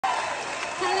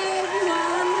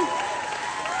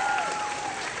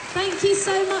thank you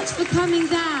so much for coming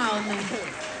down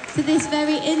to this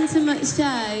very intimate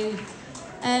show.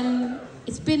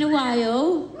 It's been a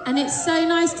while, and it's so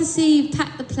nice to see you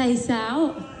pack the place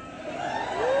out.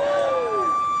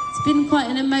 It's been quite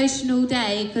an emotional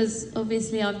day, because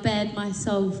obviously I've bared my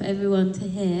soul for everyone to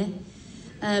hear.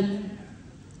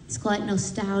 It's quite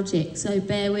nostalgic, so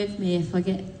bear with me if I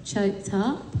get choked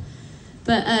up.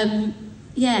 But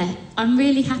yeah, I'm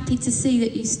really happy to see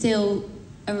that you still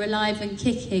are alive and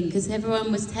kicking, because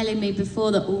everyone was telling me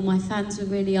before that all my fans were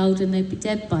really old and they'd be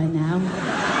dead by now.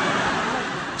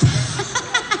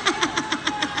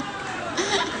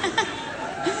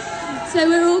 So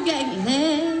we're all getting,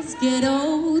 let's get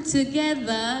old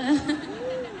together.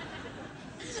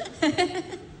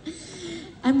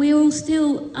 And we're all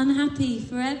still unhappy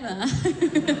forever.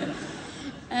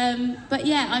 But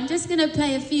yeah, I'm just going to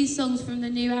play a few songs from the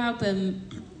new album,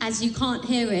 as you can't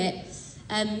hear it,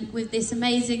 with this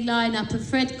amazing lineup of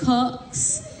Fred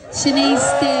Cox, Shanice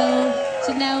Steele,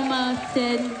 Janelle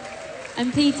Martin,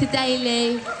 and Peter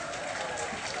Daly.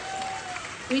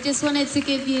 We just wanted to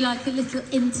give you like a little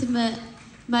intimate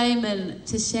moment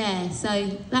to share. So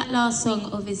that last song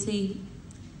obviously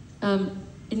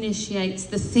initiates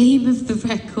the theme of the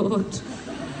record,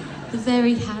 the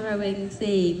very harrowing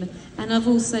theme. And I've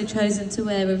also chosen to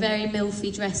wear a very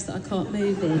milfy dress that I can't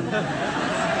move in.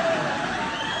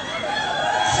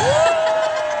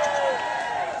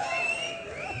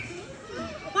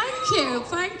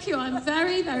 Thank you. I'm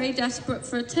very, very desperate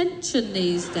for attention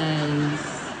these days.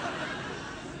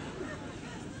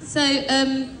 So,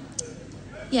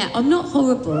 yeah, I'm not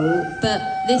horrible, but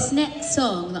this next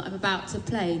song that I'm about to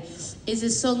play is a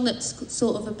song that's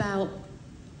sort of about...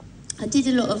 I did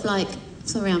a lot of like...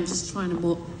 Sorry, I'm just trying to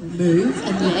move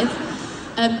and live.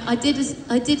 I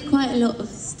did quite a lot of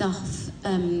stuff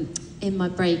in my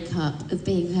breakup, of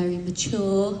being very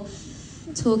mature,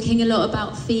 talking a lot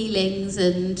about feelings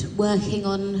and working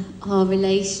on our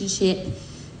relationship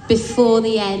before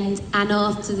the end and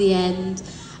after the end.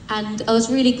 And I was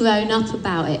really grown up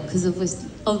about it, because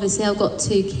obviously I've got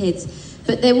 2 kids.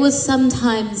 But there was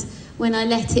sometimes when I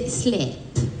let it slip.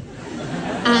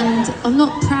 And I'm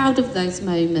not proud of those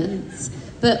moments.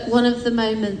 But one of the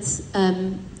moments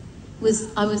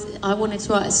was I wanted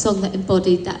to write a song that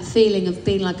embodied that feeling of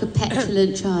being like a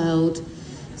petulant child.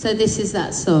 So this is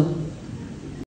that song.